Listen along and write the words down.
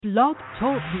Blog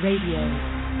Talk Radio.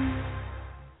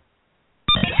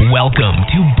 Welcome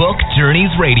to Book Journeys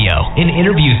Radio, an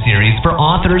interview series for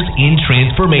authors in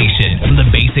transformation. From the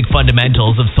basic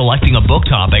fundamentals of selecting a book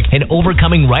topic and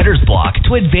overcoming writer's block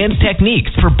to advanced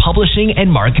techniques for publishing and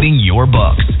marketing your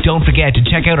books. Don't forget to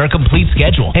check out our complete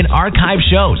schedule and archive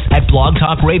shows at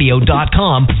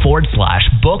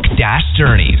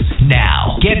blogtalkradio.com/book-journeys.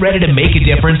 Now, get ready to make a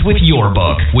difference with your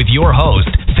book with your host,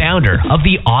 founder of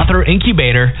the Author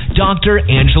Incubator, Dr.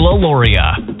 Angela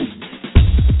Lauria.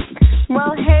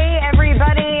 Well, hey,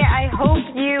 everybody. I hope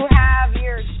you have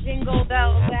your jingle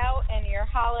bells out and your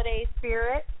holiday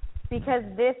spirit, because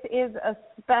this is a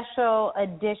special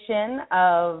edition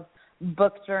of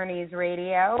Book Journeys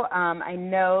Radio. I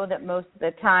know that most of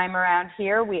the time around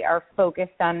here we are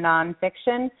focused on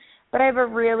nonfiction, but I have a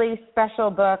really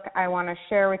special book I want to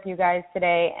share with you guys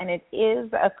today, and it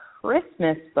is a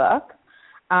Christmas book.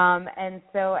 And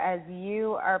so as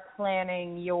you are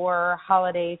planning your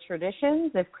holiday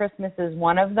traditions, if Christmas is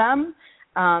one of them,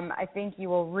 I think you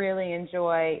will really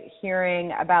enjoy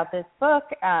hearing about this book,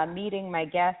 meeting my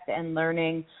guest, and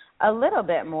learning a little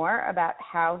bit more about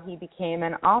how he became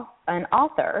an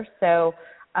author. So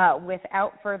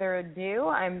without further ado,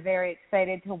 I'm very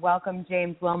excited to welcome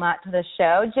James Wilmot to the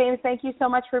show. James, thank you so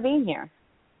much for being here.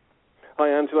 Hi,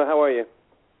 Angela. How are you?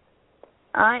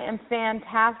 I am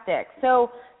fantastic.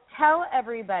 So tell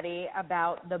everybody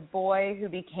about the boy who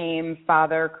became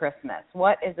Father Christmas.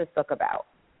 What is this book about?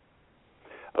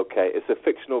 Okay, it's a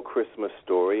fictional Christmas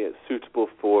story. It's suitable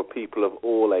for people of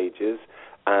all ages,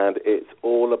 and it's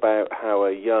all about how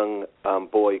a young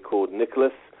boy called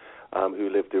Nicholas, who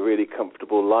lived a really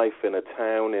comfortable life in a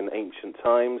town in ancient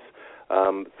times,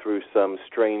 through some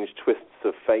strange twists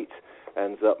of fate,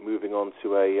 ends up moving on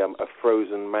to a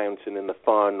frozen mountain in the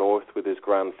far north with his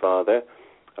grandfather.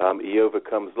 He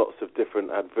overcomes lots of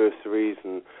different adversaries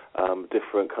and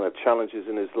different kind of challenges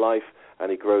in his life,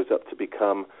 and he grows up to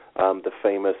become the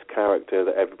famous character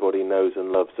that everybody knows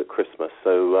and loves at Christmas.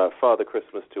 So Father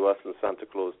Christmas to us and Santa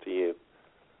Claus to you.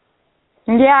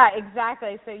 Yeah,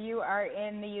 exactly. So you are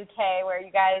in the UK where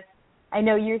you guys, I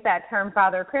know, use that term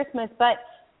Father Christmas, but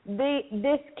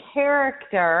this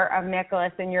character of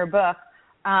Nicholas in your book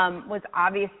was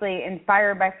obviously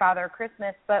inspired by Father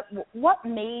Christmas, but what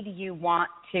made you want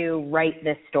to write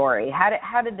this story?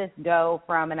 How did this go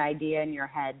from an idea in your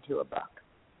head to a book?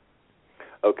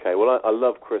 Okay, well, I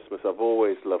love Christmas. I've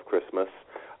always loved Christmas.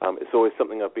 It's always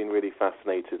something I've been really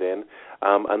fascinated in.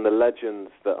 And the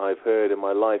legends that I've heard in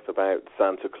my life about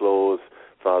Santa Claus,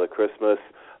 Father Christmas,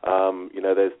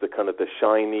 there's the kind of the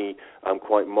shiny,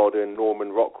 quite modern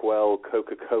Norman Rockwell,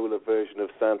 Coca-Cola version of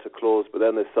Santa Claus, but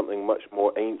then there's something much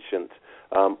more ancient.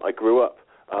 I grew up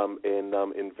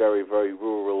in very, very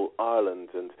rural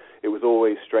Ireland, and it was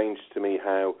always strange to me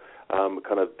how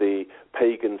kind of the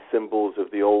pagan symbols of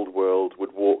the old world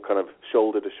would walk kind of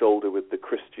shoulder to shoulder with the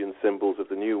Christian symbols of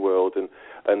the new world, and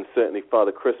certainly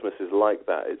Father Christmas is like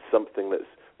that. It's something that's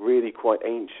really quite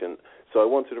ancient. So I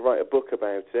wanted to write a book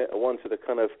about it. I wanted to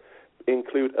kind of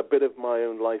include a bit of my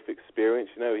own life experience.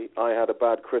 You know, I had a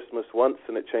bad Christmas once,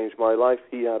 and it changed my life.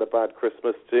 He had a bad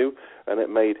Christmas too, and it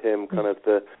made him kind of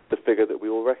the figure that we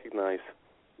all recognize.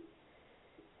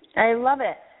 I love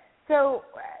it. So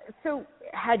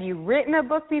had you written a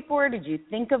book before? Did you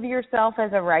think of yourself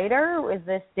as a writer?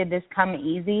 Did this come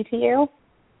easy to you?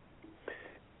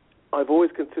 I've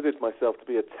always considered myself to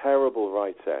be a terrible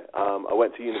writer. I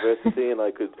went to university and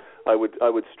I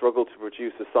would struggle to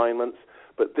produce assignments,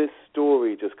 but this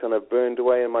story just kind of burned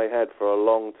away in my head for a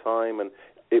long time, and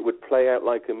it would play out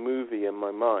like a movie in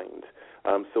my mind.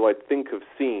 So I'd think of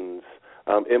scenes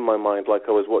in my mind like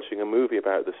I was watching a movie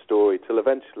about the story, till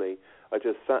eventually I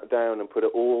just sat down and put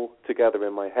it all together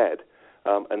in my head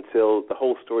until the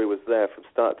whole story was there from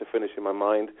start to finish in my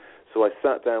mind. So I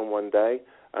sat down one day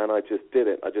and I just did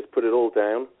it. I just put it all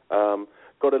down.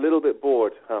 Got a little bit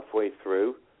bored halfway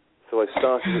through, so I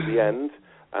started at the end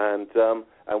and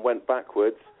went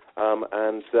backwards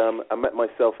and I met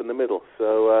myself in the middle.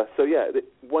 So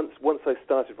once I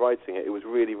started writing it, it was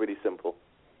really, really simple.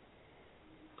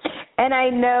 And I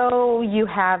know you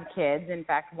have kids. In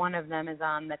fact, one of them is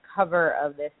on the cover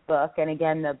of this book. And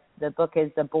again, the book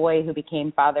is The Boy Who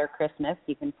Became Father Christmas.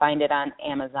 You can find it on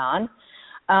Amazon.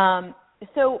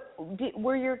 So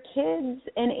were your kids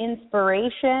an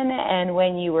inspiration? And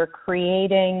when you were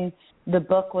creating the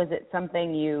book, was it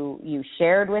something you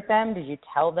shared with them? Did you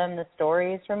tell them the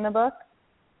stories from the book?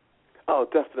 Oh,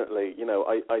 definitely. You know,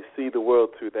 I see the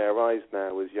world through their eyes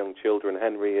now as young children.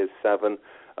 Henry is 7,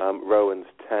 Rowan's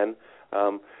 10.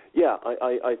 I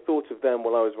thought of them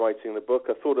while I was writing the book.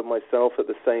 I thought of myself at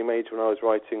the same age when I was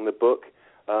writing the book.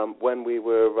 when we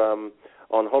were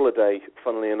on holiday,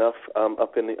 funnily enough,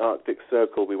 up in the Arctic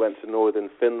Circle. We went to northern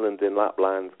Finland in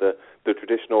Lapland, the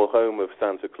traditional home of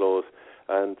Santa Claus.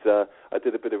 And I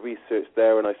did a bit of research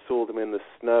there, and I saw them in the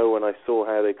snow, and I saw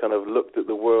how they kind of looked at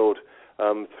the world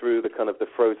through the kind of the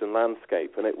frozen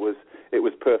landscape, and it was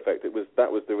perfect.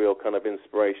 That was the real kind of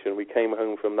inspiration. We came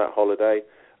home from that holiday,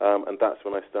 and that's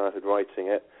when I started writing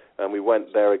it. And we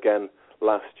went there again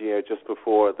last year, just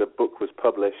before the book was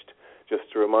published,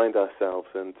 just to remind ourselves.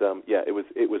 And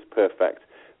it was perfect.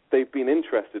 They've been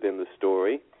interested in the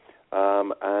story,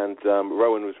 and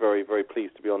Rowan was very, very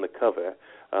pleased to be on the cover.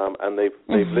 And they've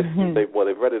listened. They've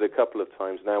read it a couple of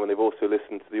times now, and they've also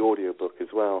listened to the audiobook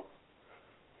as well.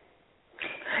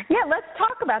 Yeah, let's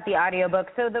talk about the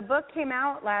audiobook. So the book came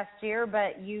out last year,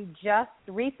 but you just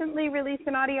recently released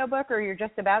an audiobook, or you're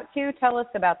just about to. Tell us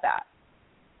about that.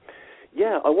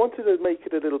 Yeah, I wanted to make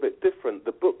it a little bit different.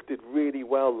 The book did really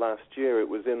well last year. It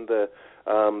was in the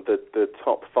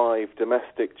top 5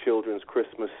 domestic children's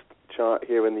Christmas chart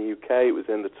here in the UK. It was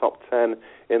in the top 10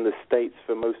 in the States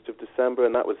for most of December,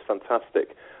 and that was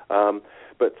fantastic.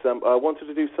 But I wanted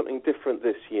to do something different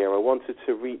this year. I wanted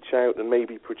to reach out and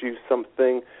maybe produce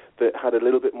something that had a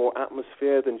little bit more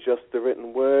atmosphere than just the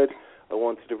written word. I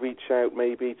wanted to reach out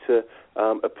maybe to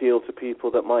appeal to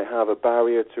people that might have a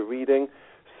barrier to reading.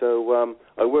 So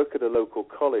I work at a local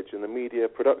college, and the media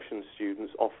production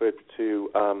students offered to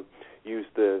use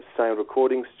the sound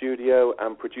recording studio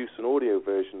and produce an audio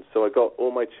version. So I got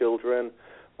all my children,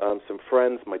 some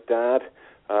friends, my dad.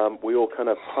 We all kind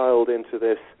of piled into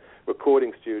this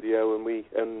recording studio, and we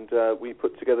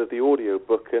put together the audio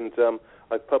book, and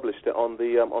I published it on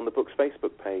the book's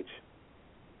Facebook page.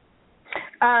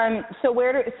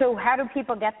 So how do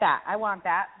people get that? I want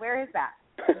that. Where is that?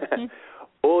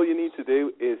 All you need to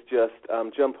do is just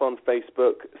jump on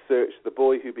Facebook, search The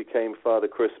Boy Who Became Father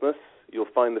Christmas. You'll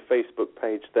find the Facebook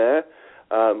page there,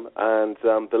 and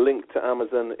the link to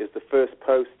Amazon is the first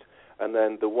post, and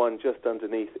then the one just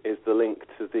underneath is the link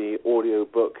to the audio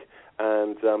book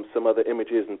and some other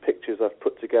images and pictures I've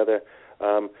put together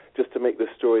just to make the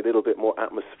story a little bit more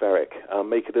atmospheric,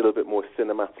 make it a little bit more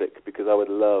cinematic, because I would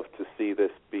love to see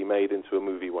this be made into a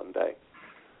movie one day.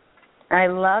 I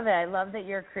love it. I love that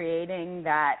you're creating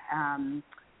that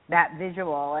that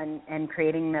visual and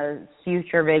creating those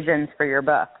future visions for your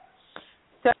book.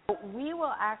 So we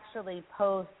will actually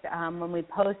post, when we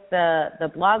post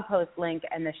the blog post link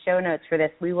and the show notes for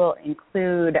this, we will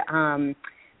include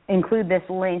this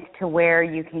link to where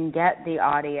you can get the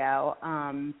audio.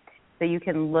 So you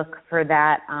can look for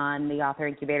that on the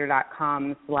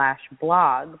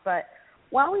authorincubator.com/blog. But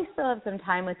while we still have some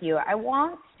time with you, I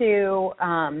want to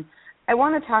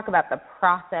talk about the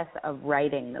process of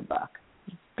writing the book.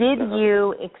 Did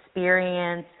you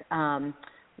experience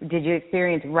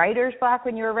writer's block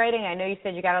when you were writing? I know you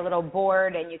said you got a little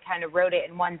bored and you kind of wrote it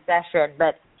in one session,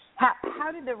 but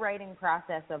how did the writing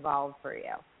process evolve for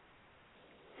you?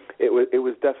 It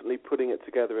was definitely putting it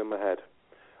together in my head.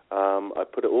 I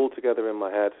put it all together in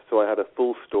my head, so I had a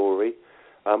full story.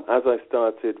 As I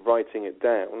started writing it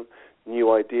down,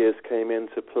 new ideas came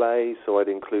into play, so I'd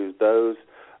include those.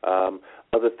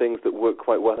 Other things that worked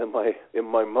quite well in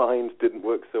my mind didn't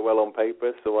work so well on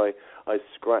paper, so I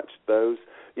scratched those.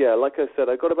 Yeah, like I said,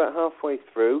 I got about halfway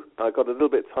through. I got a little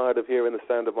bit tired of hearing the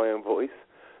sound of my own voice,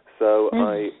 so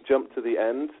I jumped to the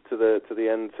end, to the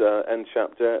end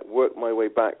chapter, worked my way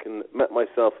back and met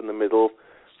myself in the middle,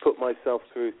 put myself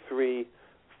through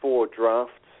 3-4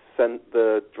 drafts, sent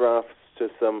the drafts to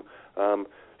some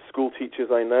school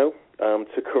teachers I know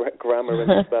to correct grammar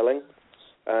and spelling.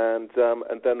 And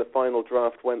then the final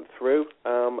draft went through,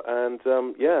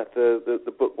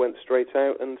 the book went straight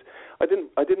out, and I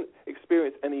didn't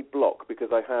experience any block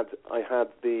because I had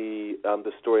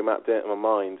the story mapped out in my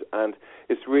mind, and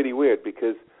it's really weird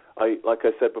because like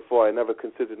I said before, I never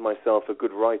considered myself a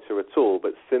good writer at all,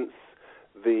 but since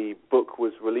the book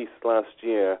was released last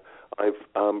year, I've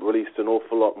released an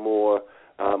awful lot more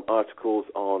articles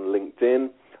on LinkedIn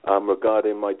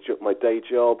regarding my day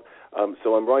job.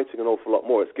 So I'm writing an awful lot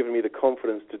more. It's given me the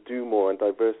confidence to do more and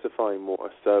diversify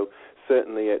more. So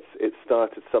certainly it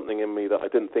started something in me that I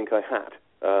didn't think I had,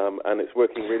 and it's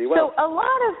working really well. So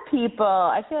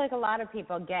I feel like a lot of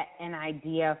people get an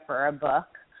idea for a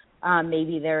book.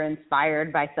 Maybe they're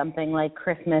inspired by something like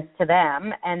Christmas to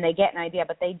them, and they get an idea,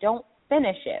 but they don't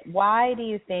finish it. Why do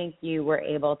you think you were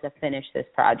able to finish this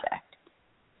project?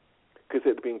 Because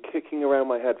it had been kicking around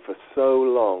my head for so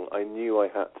long, I knew I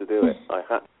had to do it. I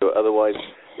had to do it. Otherwise,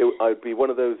 I'd be one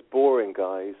of those boring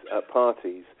guys at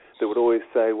parties that would always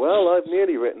say, well, I've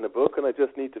nearly written a book and I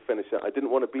just need to finish it. I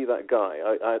didn't want to be that guy.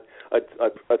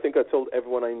 I think I told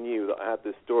everyone I knew that I had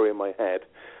this story in my head,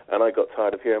 and I got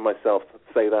tired of hearing myself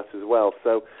say that as well.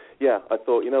 So, yeah, I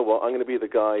thought, you know what, I'm going to be the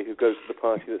guy who goes to the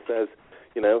party that says,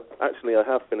 you know, actually I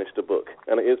have finished a book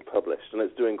and it is published and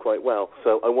it's doing quite well.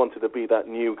 So I wanted to be that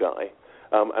new guy,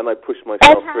 and I pushed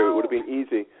myself through. It would have been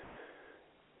easy.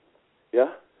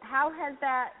 Yeah? How has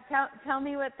that? Tell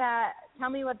me what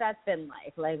that's been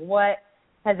like. Like, what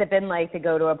has it been like to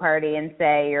go to a party and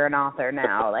say you're an author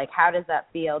now? Like, how does that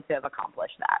feel to have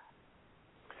accomplished that?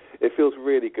 It feels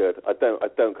really good. I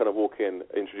don't kind of walk in,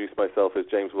 introduce myself as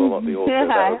James Wilmot, the author.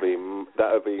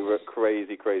 That would be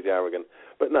crazy arrogant.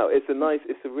 But no, it's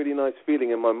a really nice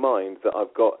feeling in my mind that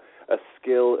I've got a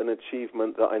skill, an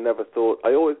achievement that I never thought.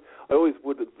 I always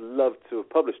would have loved to have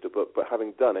published a book, but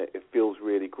having done it, it feels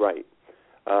really great.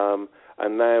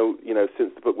 And now, you know,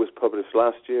 since the book was published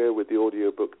last year with the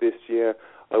audio book this year,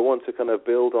 I want to kind of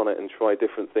build on it and try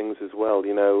different things as well.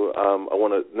 You know,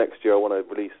 next year I want to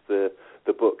release the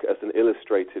book as an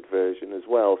illustrated version as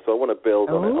well. So I want to build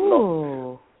on it.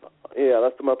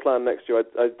 That's my plan next year.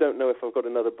 I don't know if I've got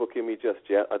another book in me just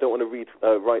yet. I don't want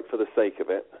to write for the sake of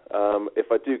it.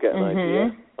 If I do get an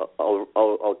idea,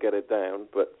 I'll get it down.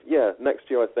 But yeah,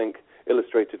 next year I think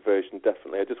illustrated version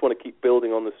definitely. I just want to keep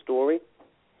building on the story.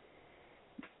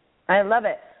 I love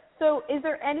it. So is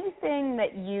there anything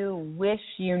that you wish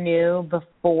you knew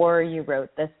before you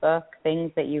wrote this book,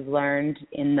 things that you've learned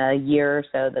in the year or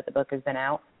so that the book has been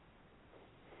out?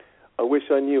 I wish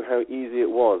I knew how easy it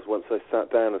was once I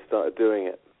sat down and started doing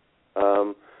it.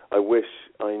 I wish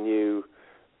I knew,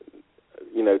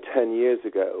 10 years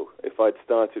ago, if I'd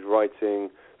started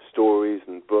writing stories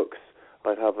and books,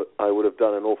 I would have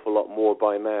done an awful lot more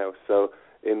by now. So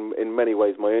in many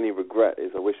ways, my only regret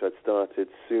is I wish I'd started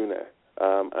sooner,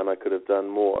 and I could have done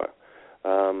more.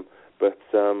 But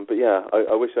yeah,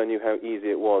 I wish I knew how easy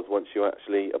it was once you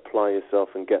actually apply yourself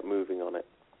and get moving on it.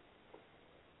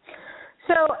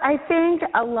 So I think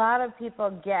a lot of people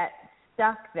get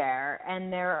stuck there,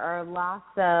 and there are lots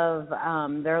of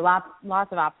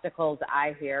obstacles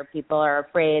I hear. People are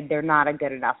afraid they're not a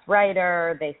good enough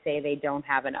writer. They say they don't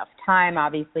have enough time.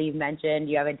 Obviously, you mentioned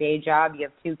you have a day job. You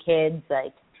have 2 kids.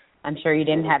 Like, I'm sure you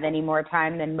didn't have any more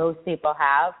time than most people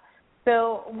have.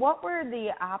 So what were the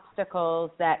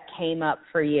obstacles that came up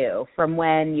for you from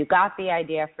when you got the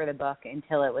idea for the book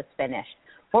until it was finished?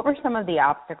 What were some of the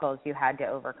obstacles you had to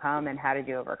overcome, and how did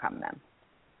you overcome them?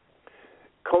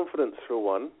 Confidence, for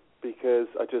one, because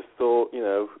I just thought,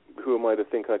 who am I to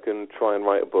think I can try and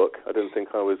write a book? I didn't think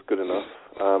I was good enough.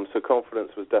 So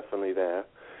confidence was definitely there.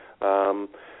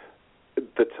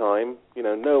 The time,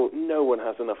 no one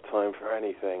has enough time for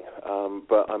anything.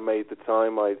 But I made the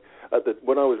time.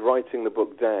 When I was writing the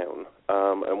book down,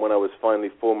 and when I was finally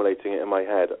formulating it in my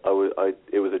head,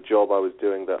 it was a job I was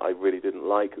doing that I really didn't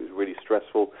like. It was really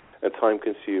stressful and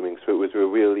time-consuming. So it was a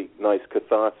really nice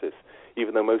catharsis,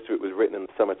 even though most of it was written in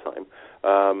the summertime,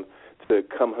 to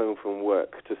come home from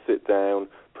work, to sit down,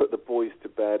 put the boys to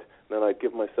bed, and then I'd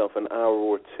give myself an hour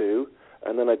or 2,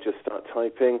 and then I'd just start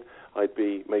typing. I'd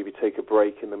maybe take a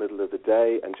break in the middle of the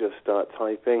day and just start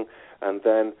typing, and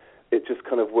then it just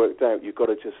kind of worked out. You've got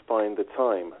to just find the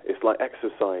time. It's like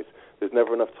exercise. There's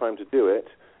never enough time to do it,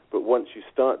 but once you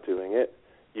start doing it,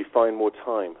 you find more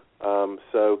time.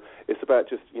 So it's about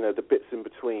just, the bits in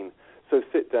between. So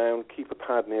sit down, keep a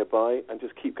pad nearby, and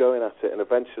just keep going at it, and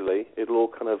eventually it'll all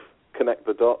kind of connect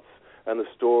the dots, and the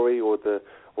story or the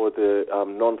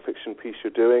non-fiction piece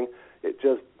you're doing, it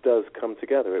just does come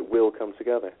together. It will come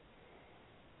together.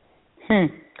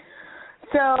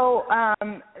 So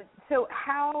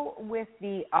how, with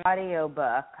the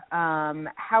audiobook,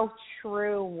 how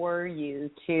true were you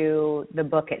to the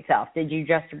book itself? Did you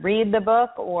just read the book,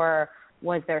 or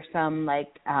was there some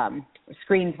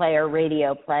screenplay or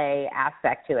radio play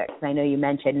aspect to it? Because I know you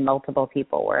mentioned multiple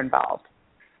people were involved.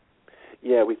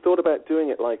 Yeah, we thought about doing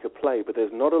it like a play, but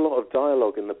there's not a lot of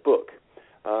dialogue in the book.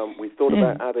 We thought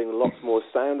about adding lots more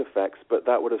sound effects, but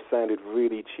that would have sounded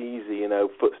really cheesy,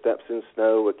 footsteps in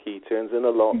snow, a key turns in a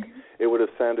lock. It would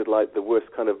have sounded like the worst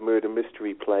kind of murder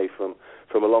mystery play from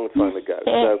a long time ago.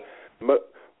 So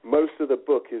most of the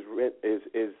book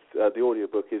the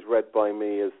audiobook is read by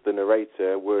me as the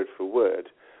narrator, word for word.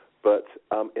 but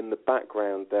in the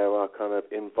background there are kind of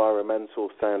environmental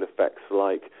sound effects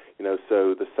like,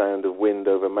 so the sound of wind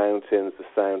over mountains, the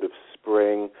sound of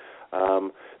spring.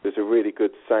 There's a really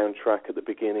good soundtrack at the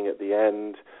beginning, at the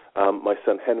end. My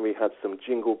son Henry had some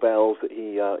jingle bells that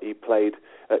he played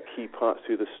at key parts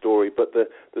through the story, but the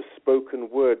spoken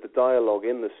word, the dialogue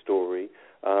in the story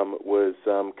was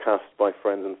cast by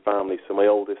friends and family. So my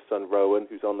oldest son Rowan,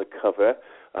 who's on the cover,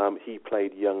 he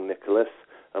played young Nicholas,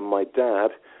 and my dad,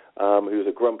 who's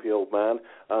a grumpy old man,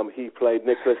 he played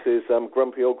Nicholas's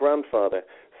grumpy old grandfather.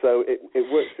 So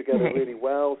it worked together really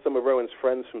well. Some of Rowan's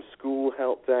friends from school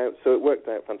helped out, so it worked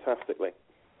out fantastically.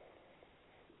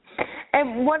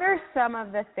 And what are some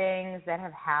of the things that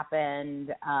have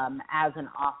happened as an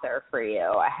author for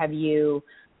you? Have you,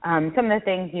 some of the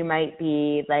things you might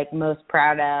be most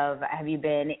proud of? Have you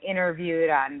been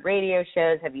interviewed on radio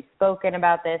shows? Have you spoken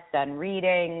about this, done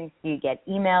readings? Do you get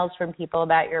emails from people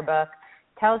about your book?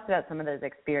 Tell us about some of those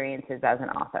experiences as an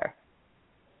author.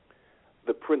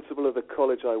 The principal of the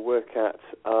college I work at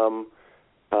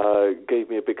gave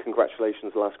me a big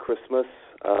congratulations last Christmas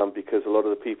because a lot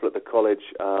of the people at the college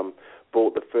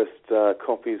bought the first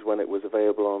copies when it was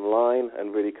available online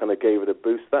and really kind of gave it a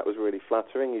boost. That was really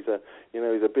flattering. He's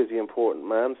a busy, important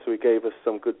man, so he gave us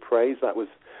some good praise. That was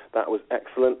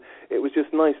excellent. It was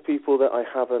just nice people that I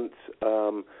haven't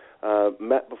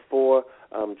met before.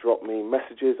 Dropped me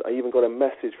messages. I even got a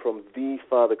message from the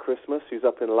Father Christmas, who's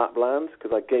up in Lapland,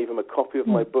 because I gave him a copy of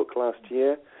my book last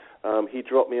year. He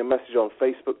dropped me a message on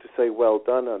Facebook to say, well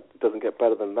done. It doesn't get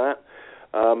better than that.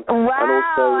 Wow, and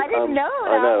also, I didn't know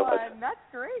that I know. one. That's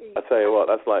great. I tell you what,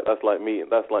 that's like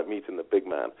meeting the big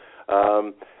man.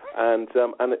 And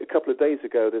a couple of days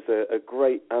ago, there's a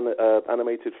great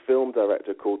animated film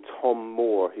director called Tom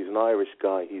Moore. He's an Irish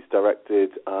guy. He's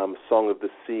directed Song of the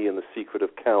Sea and The Secret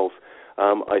of Kells.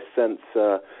 I sent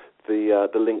the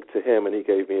link to him, and he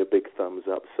gave me a big thumbs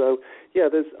up. So yeah,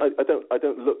 I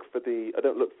don't look for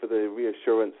the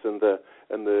reassurance and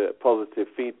the positive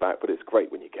feedback, but it's great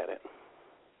when you get it.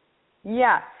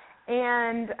 Yeah.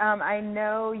 And I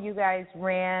know you guys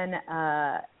ran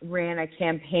a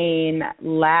campaign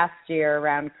last year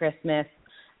around Christmas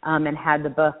and had the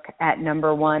book at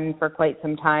 #1 for quite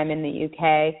some time in the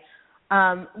UK.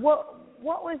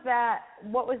 What was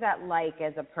that like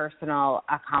as a personal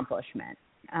accomplishment?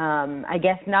 I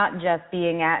guess not just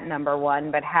being at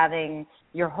 #1, but having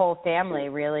your whole family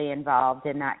really involved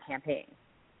in that campaign.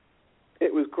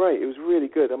 It was great. It was really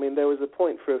good. I mean, there was a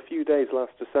point for a few days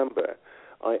last December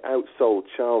I outsold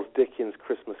Charles Dickens'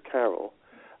 Christmas Carol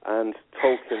and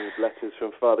Tolkien's Letters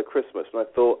from Father Christmas. And I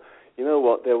thought, you know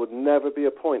what, there would never be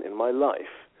a point in my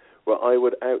life where I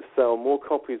would outsell more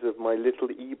copies of my little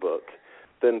e-book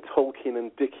than Tolkien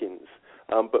and Dickens.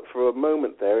 But for a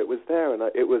moment there, it was there, and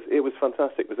it was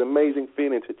fantastic. It was an amazing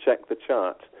feeling to check the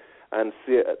chart and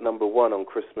see it at #1 on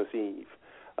Christmas Eve.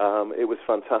 It was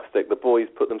fantastic. The boys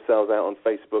put themselves out on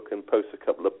Facebook and post a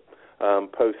couple of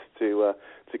posts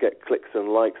to get clicks and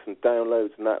likes and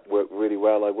downloads, and that worked really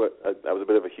well. That was a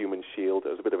bit of a human shield. It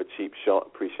was a bit of a cheap shot.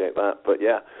 Appreciate that. But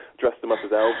yeah, dressed them up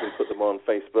as elves and put them on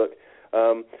Facebook.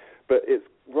 But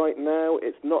right now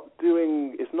it's not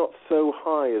so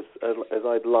high as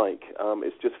I'd like.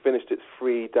 It's just finished its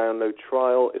free download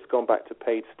trial. It's gone back to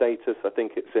paid status. I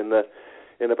think it's in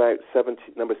about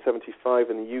number 75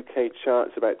 in the UK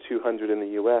charts, about 200 in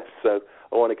the US. So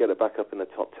I want to get it back up in the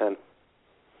top 10.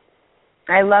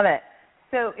 I love it.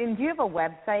 So, and do you have a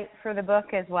website for the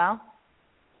book as well?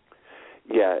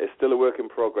 Yeah, it's still a work in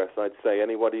progress, I'd say.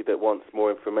 Anybody that wants more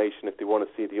information, if they want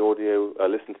to see the audio,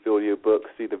 listen to the audio book,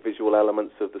 see the visual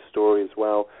elements of the story as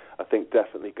well, I think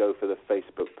definitely go for the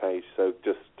Facebook page. So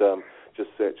just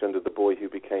search under The Boy Who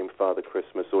Became Father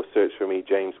Christmas, or search for me,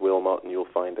 James Wilmot, and you'll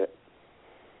find it.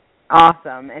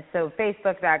 Awesome. So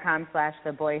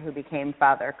facebook.com/The Boy Who Became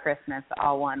Father Christmas,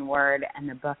 all one word. And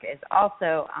the book is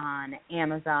also on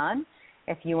Amazon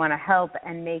if you want to help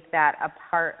and make that a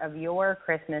part of your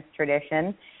Christmas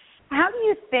tradition. How do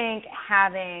you think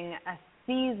having a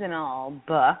seasonal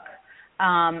book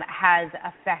has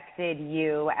affected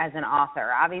you as an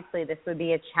author? Obviously, this would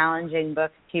be a challenging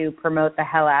book to promote the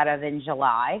hell out of in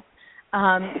July.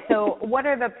 So what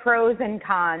are the pros and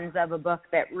cons of a book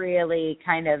that really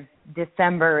kind of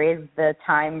December is the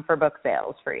time for book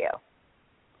sales for you?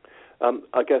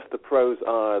 I guess the pros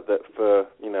are that for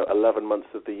 11 months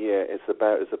of the year, it's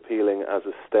about as appealing as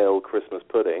a stale Christmas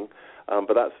pudding.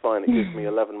 But that's fine. It gives me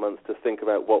 11 months to think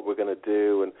about what we're going to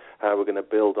do and how we're going to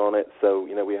build on it. So,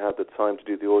 we have the time to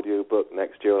do the audio book.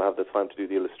 Next year, we'll have the time to do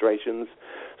the illustrations.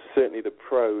 Certainly the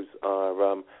pros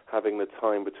are having the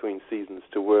time between seasons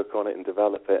to work on it and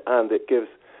develop it. And it gives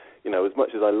as much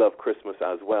as I love Christmas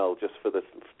as well, just for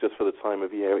the time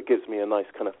of year, it gives me a nice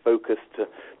kind of focus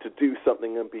to do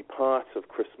something and be part of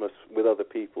Christmas with other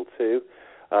people too.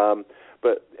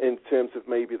 But in terms of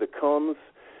maybe the cons,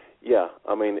 yeah,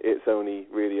 I mean, it's only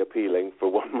really appealing for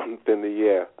 1 month in the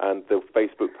year. And the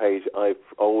Facebook page, I've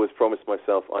always promised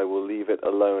myself I will leave it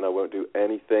alone. I won't do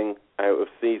anything out of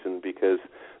season because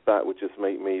that would just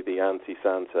make me the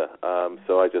anti-Santa.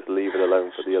 So I just leave it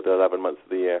alone for the other 11 months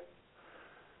of the year.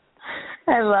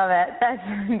 I love it. That's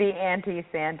the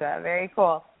anti-Santa. Very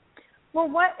cool. Well,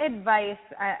 what advice,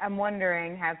 I'm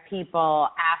wondering, have people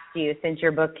asked you since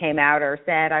your book came out or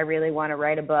said, I really want to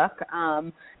write a book?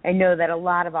 I know that a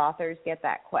lot of authors get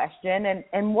that question.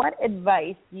 And what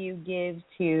advice do you give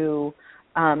to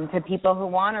people who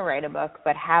want to write a book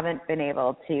but haven't been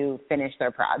able to finish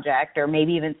their project or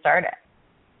maybe even start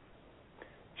it?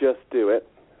 Just do it.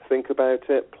 Think about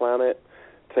it, plan it,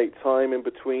 take time in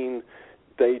between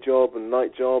day job and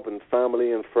night job and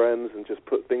family and friends and just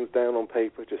put things down on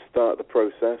paper, just start the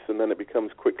process, and then it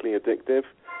becomes quickly addictive.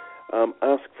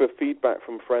 Ask for feedback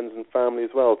from friends and family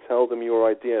as well. Tell them your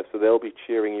idea so they'll be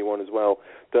cheering you on as well.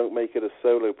 Don't make it a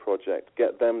solo project.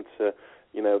 Get them to,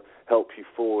 help you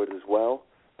forward as well.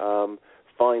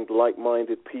 Find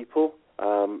like-minded people.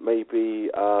 Maybe,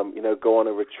 go on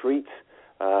a retreat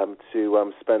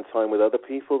to spend time with other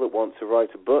people that want to write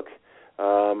a book.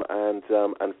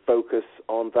 And focus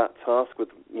on that task with,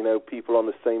 people on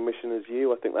the same mission as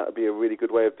you. I think that would be a really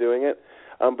good way of doing it.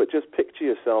 But just picture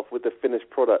yourself with the finished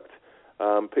product.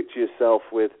 Picture yourself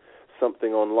with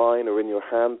something online or in your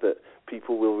hand that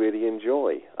people will really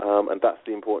enjoy. And that's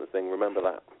the important thing. Remember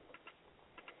that.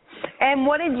 And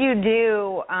what did you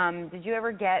do? Did you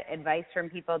ever get advice from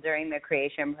people during the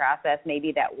creation process,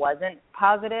 maybe that wasn't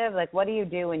positive? Like, what do you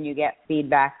do when you get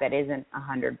feedback that isn't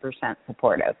 100%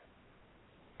 supportive?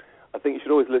 I think you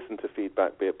should always listen to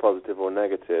feedback, be it positive or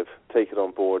negative. Take it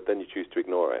on board, then you choose to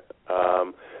ignore it.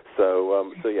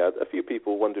 So yeah, a few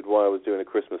people wondered why I was doing a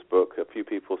Christmas book. A few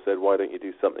people said, why don't you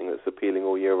do something that's appealing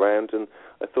all year round? And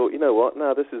I thought, you know what,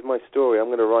 now this is my story. I'm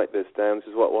going to write this down. This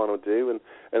is what I want to do,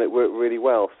 and it worked really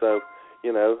well. So,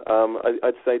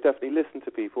 I'd say definitely listen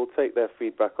to people, take their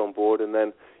feedback on board, and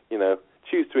then,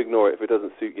 choose to ignore it if it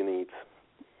doesn't suit your needs.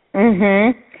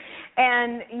 Mm-hmm.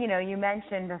 And, you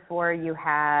mentioned before you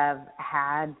have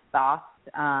had thoughts,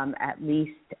 at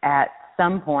least at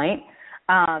some point,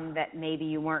 that maybe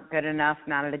you weren't good enough,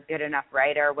 not a good enough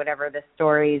writer, whatever the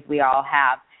stories we all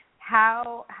have.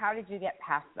 How did you get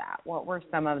past that? What were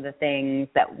some of the things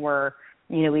that were,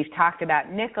 we've talked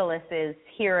about Nicholas's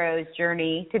hero's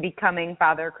journey to becoming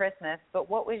Father Christmas, but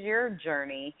what was your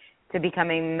journey to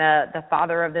becoming the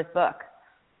father of this book?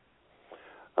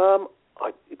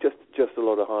 Just a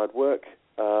lot of hard work.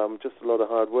 A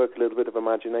little bit of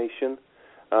imagination.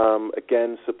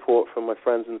 Again, support from my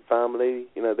friends and family.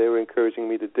 They were encouraging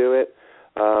me to do it.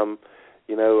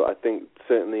 I think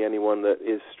certainly anyone that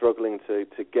is struggling to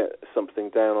get something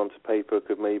down onto paper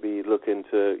could maybe look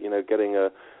into, getting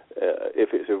if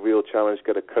it's a real challenge,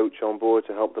 get a coach on board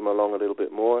to help them along a little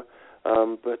bit more.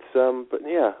 But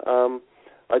yeah.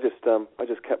 I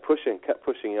just kept pushing.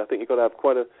 I think you've got to have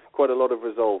quite a lot of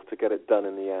resolve to get it done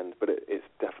in the end, but it's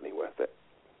definitely worth it.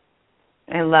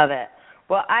 I love it.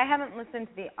 Well, I haven't listened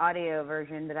to the audio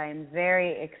version, but I am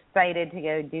very excited to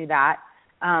go do that.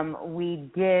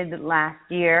 We did last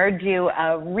year do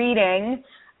a reading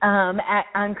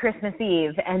on Christmas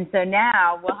Eve, and so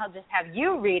now we'll just have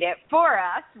you read it for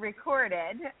us,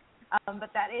 recorded.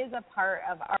 But that is a part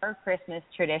of our Christmas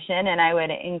tradition, and I would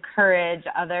encourage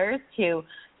others to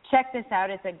check this out.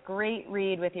 It's a great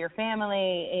read with your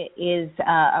family. It is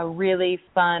a really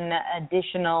fun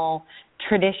additional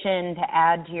tradition to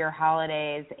add to your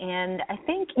holidays. And I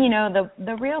think,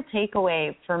 the real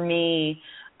takeaway for me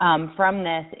from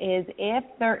this is if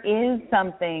there is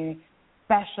something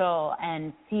special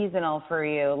and seasonal for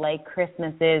you, like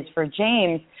Christmas is for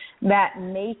James, that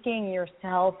making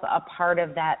yourself a part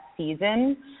of that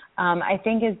season, I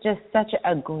think is just such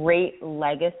a great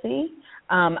legacy.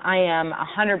 I am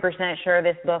 100% sure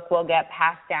this book will get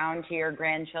passed down to your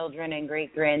grandchildren and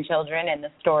great-grandchildren, and the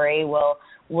story will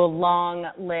long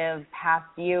live past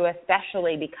you,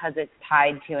 especially because it's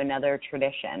tied to another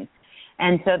tradition.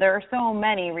 And so there are so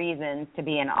many reasons to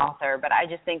be an author, but I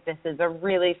just think this is a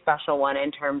really special one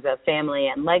in terms of family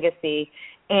and legacy,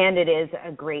 and it is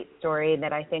a great story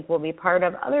that I think will be part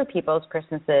of other people's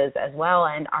Christmases as well,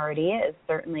 and already is,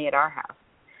 certainly at our house.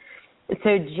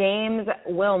 So James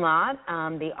Wilmot,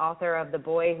 the author of The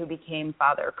Boy Who Became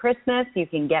Father Christmas, you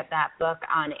can get that book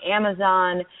on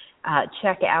Amazon.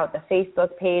 Check out the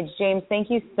Facebook page. James,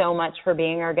 thank you so much for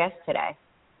being our guest today.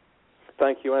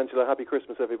 Thank you, Angela. Happy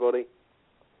Christmas, everybody.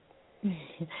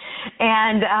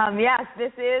 And yes,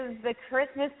 this is the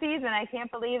Christmas season. I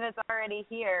can't believe it's already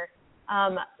here.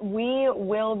 We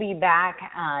will be back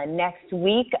next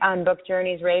week on Book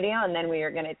Journeys Radio, and then we are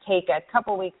going to take a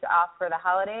couple weeks off for the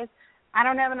holidays. I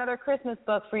don't have another Christmas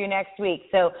book for you next week,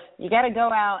 so you got to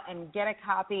go out and get a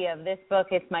copy of this book.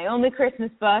 It's my only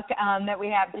Christmas book that we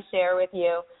have to share with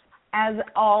you. As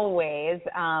always,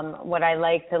 what I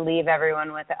like to leave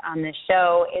everyone with on this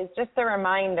show is just a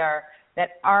reminder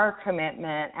that our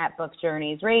commitment at Book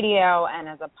Journeys Radio and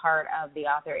as a part of the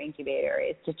Author Incubator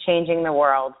is to changing the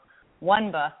world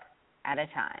one book at a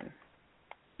time.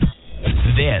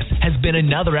 This has been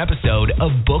another episode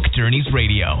of Book Journeys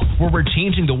Radio, where we're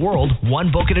changing the world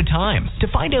one book at a time. To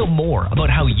find out more about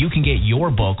how you can get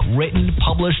your book written,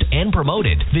 published, and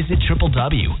promoted, visit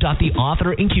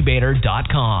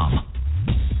www.theauthorincubator.com.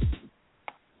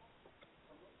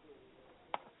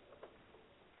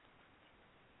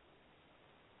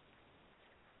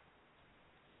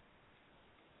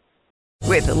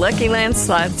 With the Lucky Land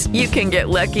Slots, you can get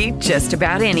lucky just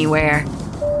about anywhere.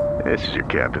 This is your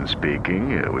captain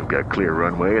speaking. We've got clear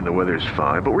runway and the weather's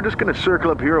fine, but we're just going to circle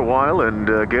up here a while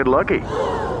and get lucky.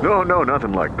 No,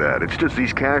 nothing like that. It's just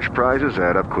these cash prizes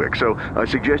add up quick. So I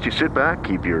suggest you sit back,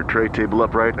 keep your tray table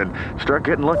upright, and start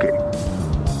getting lucky.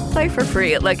 Play for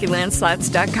free at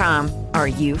LuckyLandSlots.com. Are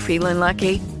you feeling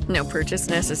lucky? No purchase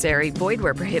necessary. Void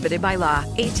where prohibited by law.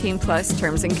 18+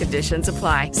 terms and conditions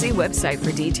apply. See website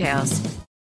for details.